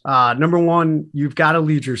parts. Number one, you've got to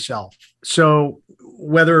lead yourself. So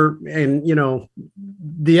the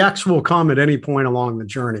X will come at any point along the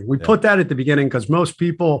journey. We put that at the beginning because most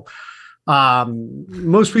people that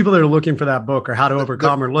are looking for that book or how to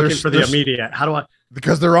overcome are looking for the immediate.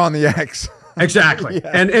 Because they're on the X. Exactly.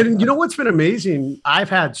 Yeah. And you know what's been amazing? I've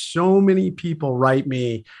had so many people write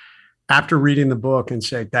me after reading the book and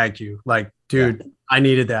say, thank you. Like, dude, I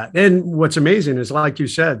needed that. And what's amazing is, like you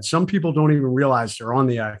said, some people don't even realize they're on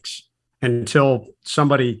the X until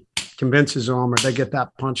somebody convinces them or they get that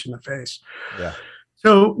punch in the face. Yeah.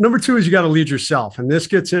 So number two is you got to lead yourself. And this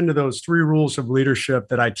gets into those 3 rules of leadership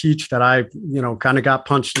that I teach that I, kind of got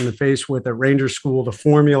punched in the face with at Ranger School, the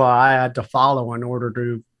formula I had to follow in order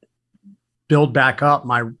to build back up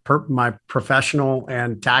my professional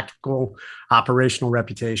and tactical operational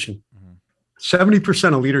reputation.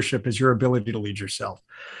 70% of leadership is your ability to lead yourself.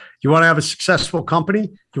 You want to have a successful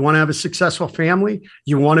company. You want to have a successful family.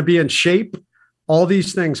 You want to be in shape. All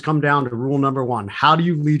these things come down to rule number 1. How do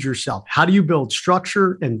you lead yourself? How do you build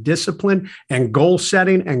structure and discipline and goal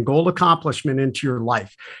setting and goal accomplishment into your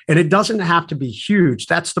life? And it doesn't have to be huge.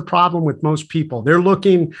 That's the problem with most people. They're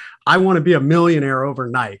looking, I want to be a millionaire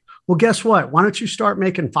overnight. Well, guess what? Why don't you start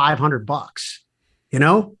making $500?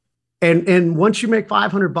 And once you make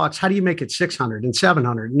 $500, how do you make it 600 and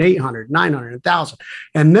 700 and 800, 900, 1,000?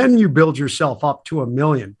 And then you build yourself up to $1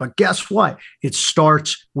 million. But guess what? It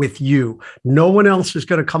starts with you. No one else is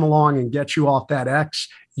going to come along and get you off that X.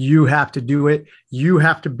 You have to do it. You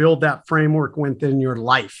have to build that framework within your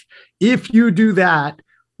life. If you do that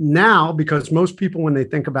now, because most people, when they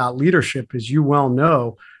think about leadership, as you well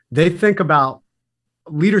know, they think about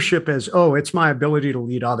leadership as, oh, it's my ability to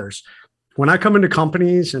lead others. When I come into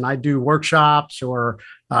companies and I do workshops or,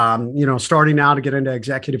 starting now to get into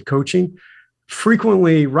executive coaching,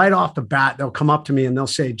 frequently right off the bat, they'll come up to me and they'll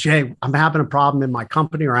say, Jay, I'm having a problem in my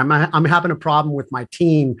company, or I'm having a problem with my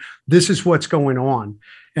team. This is what's going on.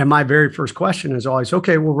 And my very first question is always,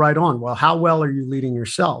 okay, well, right on. Well, how well are you leading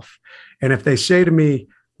yourself? And if they say to me,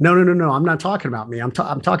 no, I'm not talking about me. I'm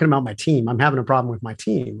talking about my team. I'm having a problem with my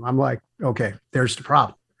team. I'm like, okay, there's the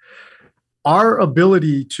problem. Our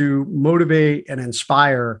ability to motivate and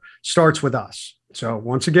inspire starts with us. So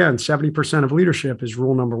once again, 70% of leadership is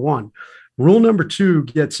rule number 1. Rule number 2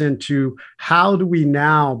 gets into how do we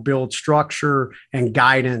now build structure and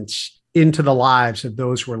guidance into the lives of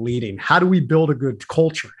those we're leading? How do we build a good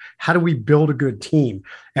culture? How do we build a good team?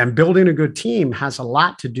 And building a good team has a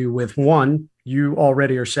lot to do with, 1, you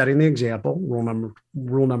already are setting the example,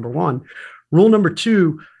 rule number 1. Rule number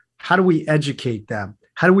 2, how do we educate them?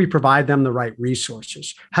 How do we provide them the right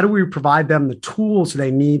resources? How do we provide them the tools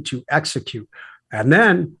they need to execute? And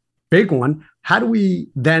then, big one, how do we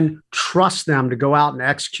then trust them to go out and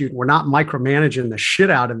execute? We're not micromanaging the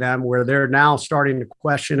shit out of them where they're now starting to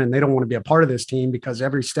question and they don't want to be a part of this team because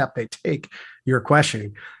every step they take, you're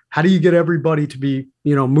questioning. How do you get everybody to be,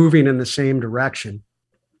 moving in the same direction?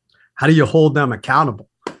 How do you hold them accountable?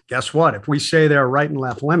 Guess what? If we say there are right and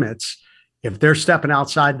left limits, if they're stepping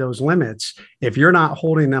outside those limits, if you're not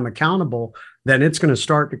holding them accountable, then it's going to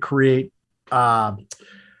start to create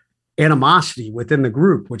animosity within the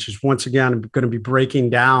group, which is once again going to be breaking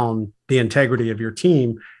down the integrity of your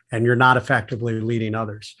team, and you're not effectively leading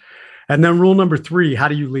others. And then rule number 3, how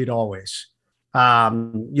do you lead always?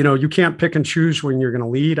 You can't pick and choose when you're going to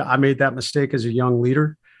lead. I made that mistake as a young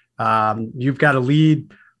leader. You've got to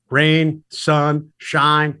lead rain, sun,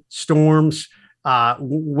 shine, storms.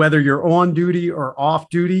 Whether you're on duty or off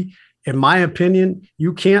duty, in my opinion,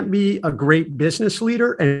 you can't be a great business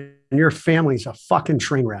leader and your family's a fucking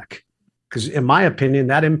train wreck. Because in my opinion,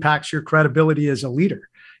 that impacts your credibility as a leader.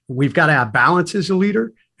 We've got to have balance as a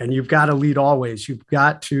leader, and you've got to lead always. You've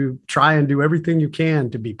got to try and do everything you can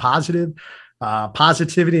to be positive,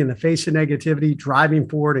 positivity in the face of negativity, driving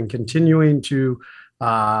forward and continuing to,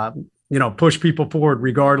 push people forward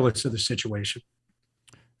regardless of the situation.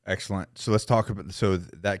 Excellent. So let's talk about, so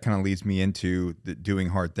that kind of leads me into doing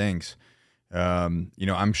hard things.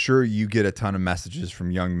 I'm sure you get a ton of messages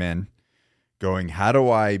from young men going, how do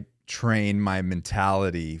I train my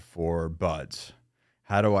mentality for buds?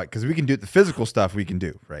 How do I, because we can do the physical stuff we can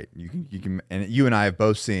do, right? You can, and you and I have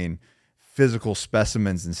both seen physical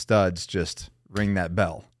specimens and studs just ring that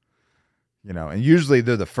bell, and usually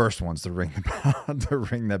they're the first ones to ring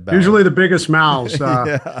the bell, Usually the biggest mouths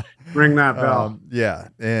ring that bell. Yeah.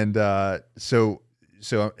 And so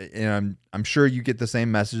I'm sure you get the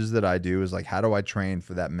same messages that I do, is like, how do I train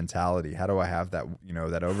for that mentality? How do I have that,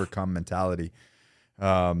 that overcome mentality?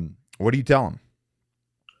 What do you tell them?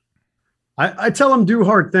 I tell them do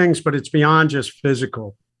hard things, but it's beyond just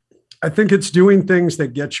physical. I think it's doing things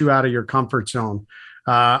that get you out of your comfort zone.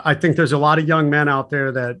 I think there's a lot of young men out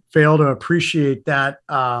there that fail to appreciate that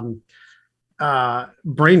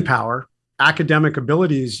brain power. Academic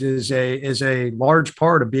abilities is a large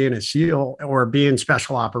part of being a SEAL or being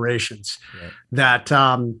special operations. Right. That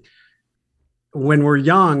when we're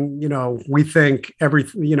young, we think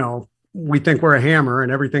we think we're a hammer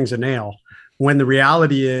and everything's a nail. When the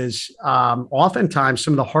reality is, oftentimes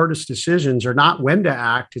some of the hardest decisions are not when to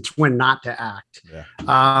act, it's when not to act. Yeah.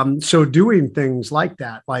 So doing things like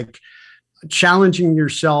that, like challenging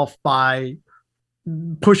yourself by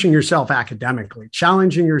pushing yourself academically,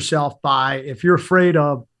 challenging yourself by, if you're afraid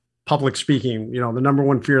of public speaking, the number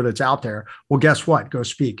one fear that's out there, well, guess what? Go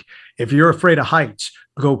speak. If you're afraid of heights,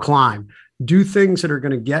 go climb. Do things that are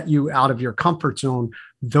going to get you out of your comfort zone.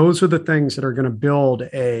 Those are the things that are going to build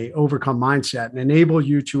a overcome mindset and enable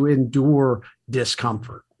you to endure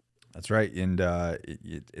discomfort. That's right. And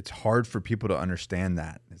it's hard for people to understand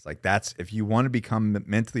that. It's like, if you want to become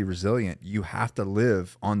mentally resilient, you have to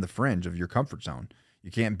live on the fringe of your comfort zone. You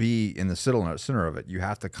can't be in the center of it. You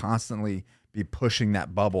have to constantly be pushing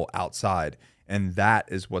that bubble outside. And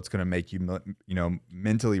that is what's going to make you,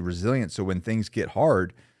 mentally resilient. So when things get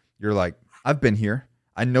hard, you're like, I've been here.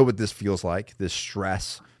 I know what this feels like, this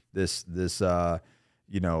stress, this whatever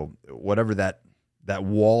that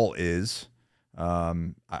wall is.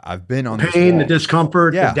 I've been on the pain, the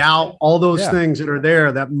discomfort, the doubt, all those things that are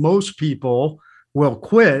there that most people will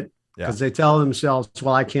quit because they tell themselves,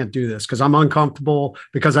 well, I can't do this because I'm uncomfortable,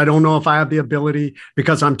 because I don't know if I have the ability,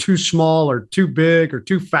 because I'm too small or too big or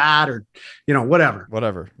too fat or,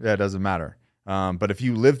 whatever. Yeah, it doesn't matter. But if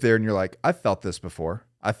you live there and you're like, I felt this before.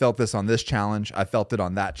 I felt this on this challenge. I felt it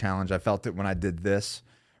on that challenge. I felt it when I did this.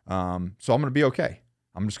 So I'm going to be okay.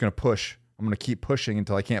 I'm just going to push. I'm going to keep pushing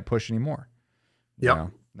until I can't push anymore. Yeah,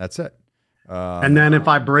 that's it. And then if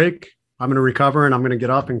I break, I'm going to recover and I'm going to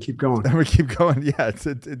get up and keep going. I'm going to keep going. Yeah,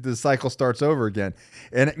 the cycle starts over again.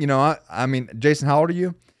 And, I mean, Jason, how old are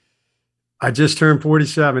you? I just turned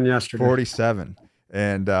 47 yesterday. 47.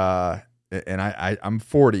 And I'm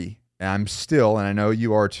 40. And I'm still, and I know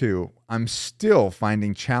you are too, I'm still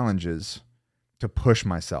finding challenges to push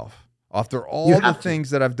myself. After all the things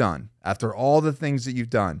that I've done, after all the things that you've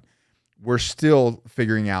done, we're still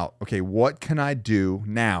figuring out, okay, what can I do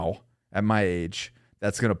now at my age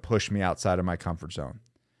that's going to push me outside of my comfort zone?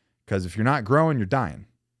 Because if you're not growing, you're dying.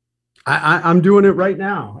 I'm doing it right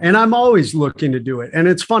now. And I'm always looking to do it. And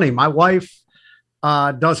it's funny, my wife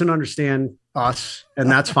doesn't understand us, and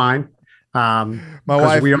that's fine. My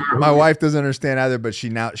wife doesn't understand either, but she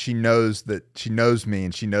knows me,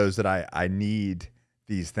 and she knows that I need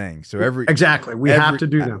these things. So we have to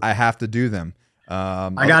do them. I have to do them.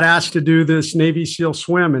 I got asked to do this Navy SEAL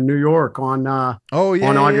swim in New York on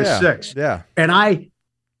August 6th. Yeah. And I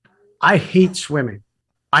hate swimming.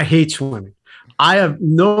 I have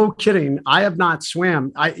no kidding. I have not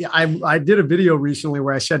swam. I did a video recently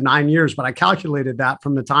where I said 9 years, but I calculated that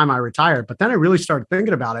from the time I retired. But then I really started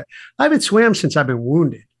thinking about it. I haven't swam since I've been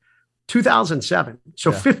wounded, 2007.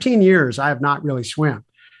 So 15 years I have not really swam.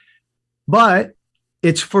 But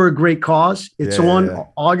it's for a great cause. It's on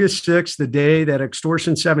August 6th, the day that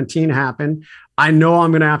Extortion 17 happened. I know I'm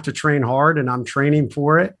going to have to train hard, and I'm training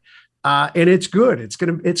for it. And it's good.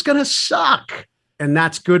 It's gonna suck. And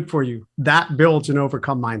that's good for you. That builds an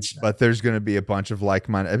overcome mindset. But there's going to be a bunch of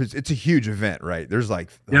like-minded. It's a huge event, right? There's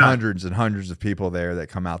like hundreds and hundreds of people there that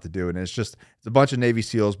come out to do it. And it's a bunch of Navy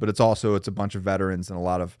SEALs, but it's a bunch of veterans and a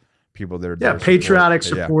lot of people that are patriotic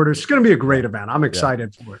supporters. It's going to be a great event. I'm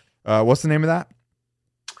excited for it. What's the name of that?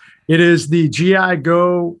 It is the GI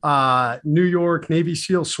Go New York Navy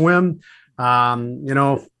SEAL Swim.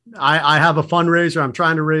 I have a fundraiser. I'm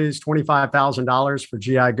trying to raise $25,000 for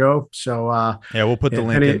GI Go. So we'll put the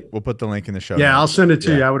link. We'll put the link in the show. Yeah, I'll send it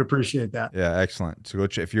to you. I would appreciate that. Yeah, excellent. So go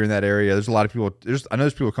if you're in that area. There's a lot of people. I know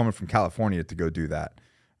there's people coming from California to go do that.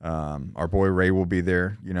 Our boy Ray will be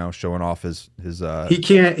there, showing off his.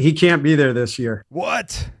 He can't be there this year.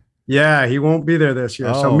 What? Yeah, he won't be there this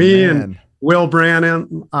year. So Oh, me man. and Will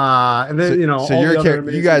Brannon, and then So all you're the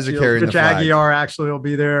other you guys are seals. carrying Rich the flag. Aguiar actually will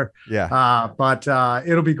be there. Yeah. But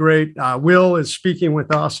it'll be great. Will is speaking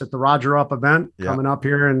with us at the Roger Up event coming up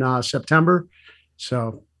here in September.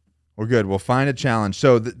 So, well, good. We'll find a challenge.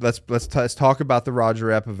 So let's talk about the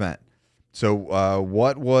Roger Up event. So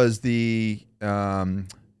what was the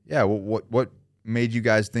what made you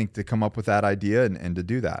guys think to come up with that idea and to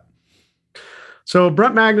do that? So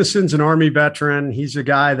Brent Magnuson's an Army veteran. He's a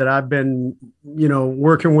guy that I've been,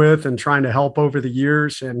 working with and trying to help over the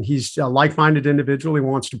years. And he's a like-minded individual. He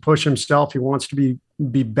wants to push himself. He wants to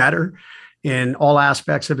be better in all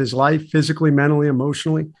aspects of his life, physically, mentally,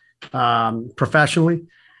 emotionally, professionally.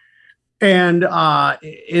 And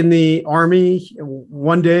in the Army,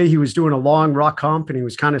 one day he was doing a long ruck hump and he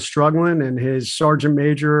was kind of struggling. And his sergeant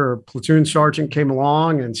major or platoon sergeant came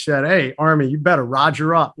along and said, "Hey, Army, you better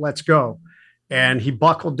Roger up. Let's go." And he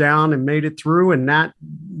buckled down and made it through. And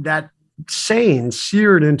that saying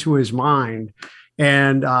seared into his mind.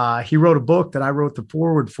 And he wrote a book that I wrote the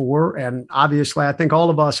foreword for. And obviously, I think all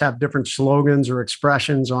of us have different slogans or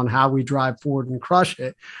expressions on how we drive forward and crush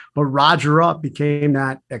it. But Roger Up became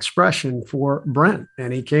that expression for Brent.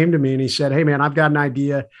 And he came to me and he said, "Hey, man, I've got an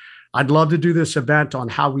idea. I'd love to do this event on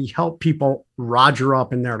how we help people Roger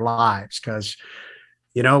up in their lives. Because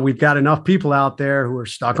we've got enough people out there who are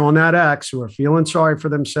stuck on that X, who are feeling sorry for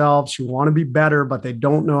themselves, who want to be better, but they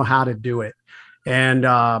don't know how to do it." And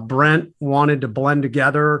Brent wanted to blend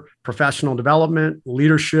together professional development,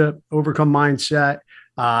 leadership, overcome mindset,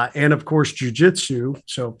 and of course, jujitsu.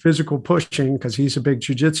 So physical pushing, because he's a big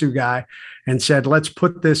jujitsu guy, and said, "Let's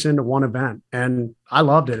put this into one event." And I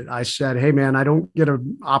loved it. I said, "Hey, man, I don't get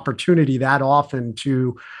an opportunity that often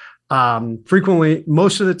to frequently,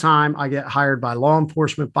 most of the time, I get hired by law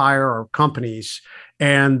enforcement, fire, or companies,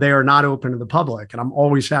 and they are not open to the public. And I'm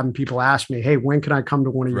always having people ask me, "Hey, when can I come to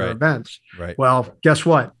one of your events?" Right. Well, guess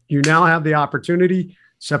what? You now have the opportunity,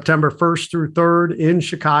 September 1st through 3rd in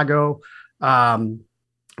Chicago.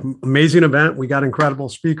 Amazing event. We got incredible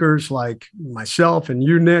speakers like myself and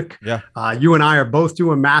you, Nick. Yeah. You and I are both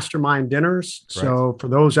doing mastermind dinners. Correct. So for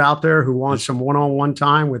those out there who want some one-on-one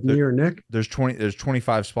time with me or Nick, there's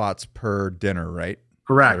 25 spots per dinner, right?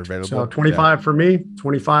 Correct. So 25 for me,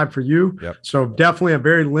 25 for you. Yep. So definitely a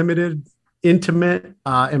very limited, intimate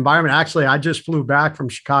environment. Actually, I just flew back from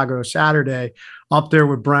Chicago Saturday up there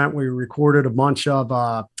with Brent. We recorded a bunch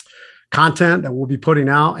of content that we'll be putting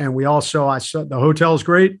out. And I saw the hotel's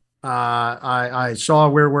great. I saw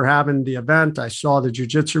where we're having the event. I saw the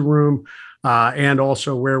jiu-jitsu room and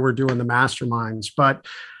also where we're doing the masterminds. But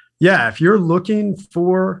yeah, if you're looking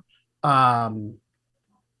for a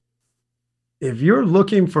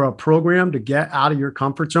program to get out of your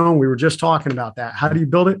comfort zone, we were just talking about that. How do you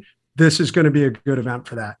build it? This is going to be a good event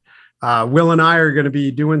for that. Will and I are going to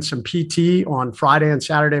be doing some PT on Friday and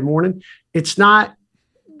Saturday morning.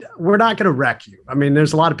 We're not going to wreck you. I mean,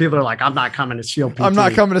 there's a lot of people that are like, "I'm not coming to SEAL PT." I'm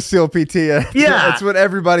not coming to SEAL PT. Yeah. That's what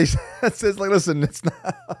everybody says. Like, listen, it's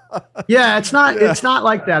not. Yeah, it's not. Yeah. It's not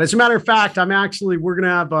like that. As a matter of fact, we're going to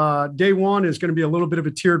have day one is going to be a little bit of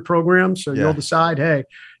a tiered program. So you'll decide, hey,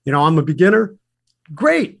 I'm a beginner.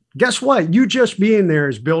 Great. Guess what? You just being there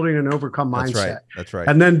is building an overcome mindset. That's right.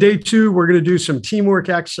 And then day two, we're going to do some teamwork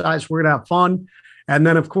exercise. We're going to have fun. And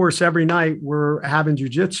then, of course, every night we're having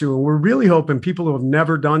jujitsu, and we're really hoping people who have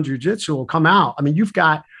never done jujitsu will come out. I mean, you've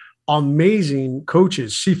got amazing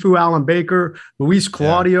coaches, Sifu Alan Baker, Luis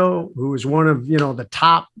Claudio, who is one of, the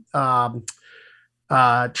top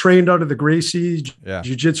trained under the Gracie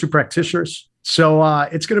jujitsu practitioners. So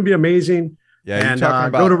it's going to be amazing. Yeah, and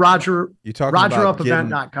go to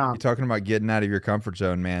RogerUpEvent.com. You're talking about getting out of your comfort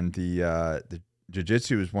zone, man. The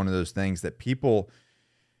jiu-jitsu is one of those things that people,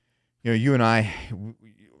 you and I,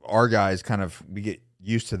 our guys we get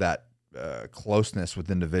used to that closeness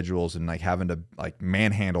with individuals and like having to like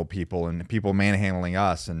manhandle people and people manhandling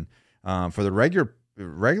us. And for the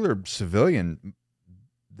regular civilian,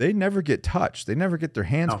 they never get touched. They never get their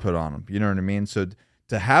hands put on them. You know what I mean? So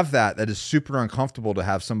to have that is super uncomfortable to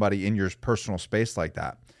have somebody in your personal space like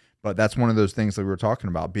that. But that's one of those things that we were talking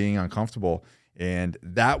about, being uncomfortable, and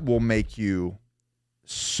that will make you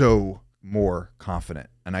so more confident.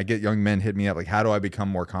 And I get young men hit me up like, "How do I become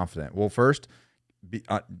more confident?" Well, first,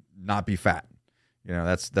 not be fat.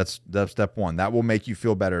 That's step one. That will make you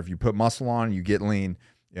feel better. If you put muscle on, you get lean,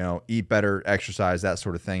 eat better, exercise, that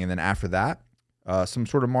sort of thing. And then after that, some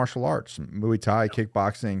sort of martial arts, Muay Thai,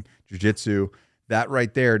 kickboxing, jiu-jitsu, that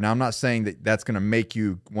right there. Now, I'm not saying that that's going to make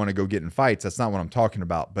you want to go get in fights. That's not what I'm talking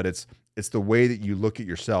about, but it's it's the way that you look at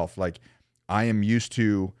yourself. Like, I am used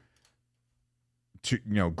to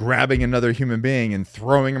grabbing another human being and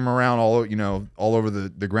throwing them around all over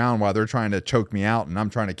the ground while they're trying to choke me out, and I'm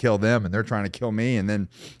trying to kill them and they're trying to kill me, and then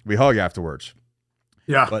we hug afterwards.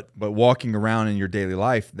 Yeah. But walking around in your daily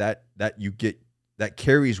life, that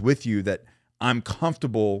carries with you that I'm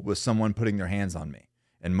comfortable with someone putting their hands on me.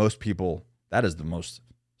 And most people, that is the most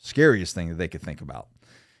scariest thing that they could think about.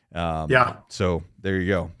 So there you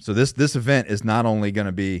go. So this event is not only going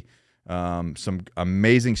to be some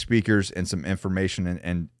amazing speakers and some information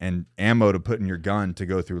and ammo to put in your gun to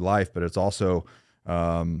go through life, but it's also,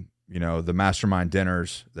 the mastermind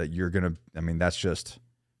dinners that you're going to, that's just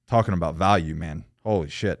talking about value, man. Holy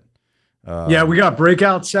shit. We got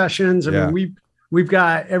breakout sessions. We've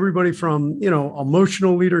got everybody from,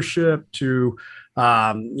 emotional leadership to,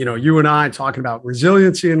 you and I talking about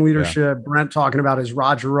resiliency and leadership, Brent talking about his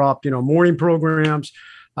Roger Up, morning programs,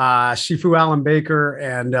 Sifu Alan Baker.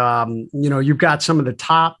 And, you've got some of the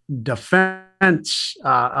top defense,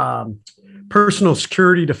 personal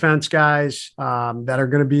security defense guys that are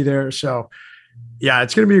going to be there. So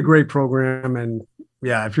it's going to be a great program. And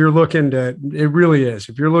if you're looking it really is,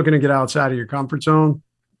 if you're looking to get outside of your comfort zone,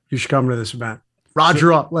 you should come to this event.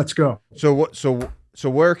 Roger Up. Let's go. So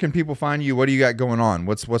where can people find you? What do you got going on?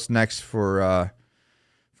 What's next for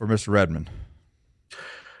Mr. Redman?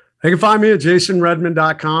 They can find me at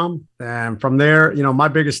jasonredman.com. And from there, my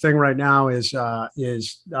biggest thing right now is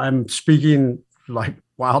I'm speaking like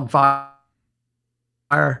wildfire.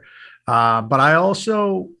 But I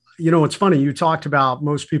also, it's funny. You talked about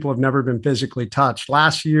most people have never been physically touched.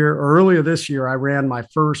 Last year or earlier this year, I ran my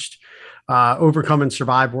first Overcome and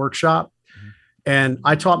Survive workshop. And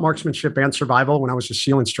I taught marksmanship and survival when I was a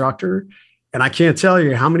SEAL instructor. And I can't tell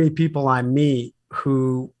you how many people I meet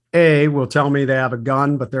who will tell me they have a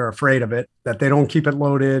gun, but they're afraid of it, that they don't keep it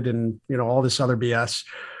loaded and, all this other BS.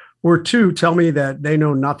 Or two, tell me that they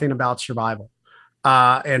know nothing about survival.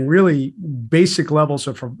 And really basic levels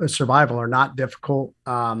of survival are not difficult.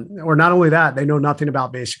 Or not only that, they know nothing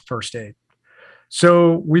about basic first aid.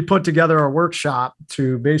 So we put together a workshop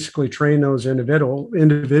to basically train those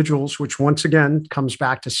individuals, which once again comes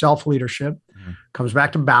back to self-leadership, comes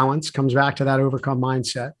back to balance, comes back to that overcome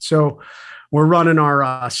mindset. So we're running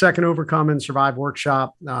our second Overcome and Survive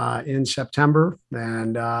workshop in September.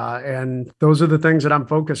 And those are the things that I'm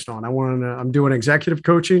focused on. I'm doing executive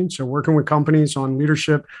coaching. So working with companies on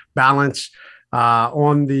leadership, balance,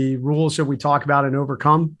 on the rules that we talk about in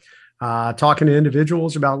Overcome. Talking to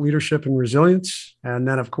individuals about leadership and resilience. And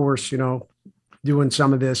then, of course, doing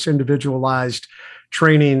some of this individualized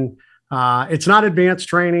training. It's not advanced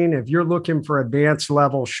training. If you're looking for advanced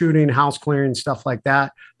level shooting, house clearing, stuff like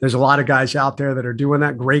that, there's a lot of guys out there that are doing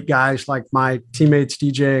that. Great guys like my teammates,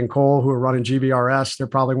 DJ and Cole, who are running GBRS. They're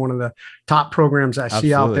probably one of the top programs I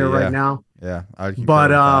see out there right now. Yeah.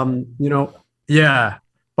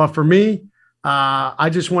 But for me, I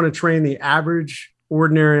just want to train the average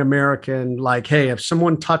ordinary American, like, hey, if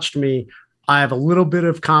someone touched me, I have a little bit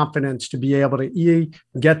of confidence to be able to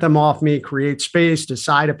get them off me, create space,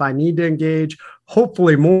 decide if I need to engage,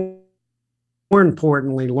 hopefully more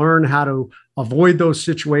importantly, learn how to avoid those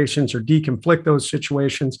situations or deconflict those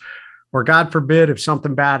situations, or God forbid, if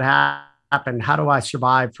something bad happened, how do I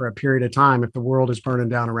survive for a period of time if the world is burning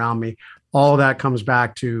down around me? All of that comes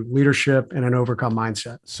back to leadership and an overcome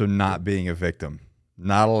mindset. So not being a victim.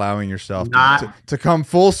 Not allowing yourself to come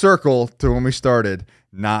full circle to when we started,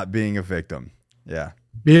 not being a victim. Yeah.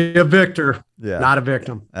 Be a victor, not a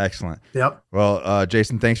victim. Excellent. Yep. Well,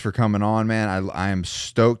 Jason, thanks for coming on, man. I am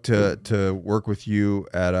stoked to work with you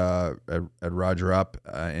at Roger Up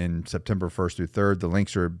in September 1st through 3rd. The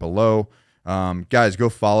links are below. Guys, go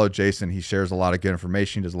follow Jason. He shares a lot of good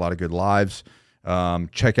information, does a lot of good lives.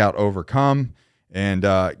 Check out Overcome. And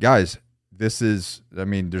guys,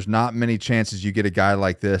 there's not many chances you get a guy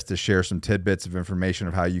like this to share some tidbits of information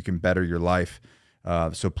of how you can better your life.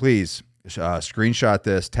 So please screenshot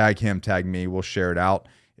this, tag him, tag me. We'll share it out.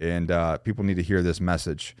 And people need to hear this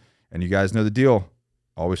message. And you guys know the deal.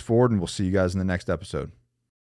 Always forward, and we'll see you guys in the next episode.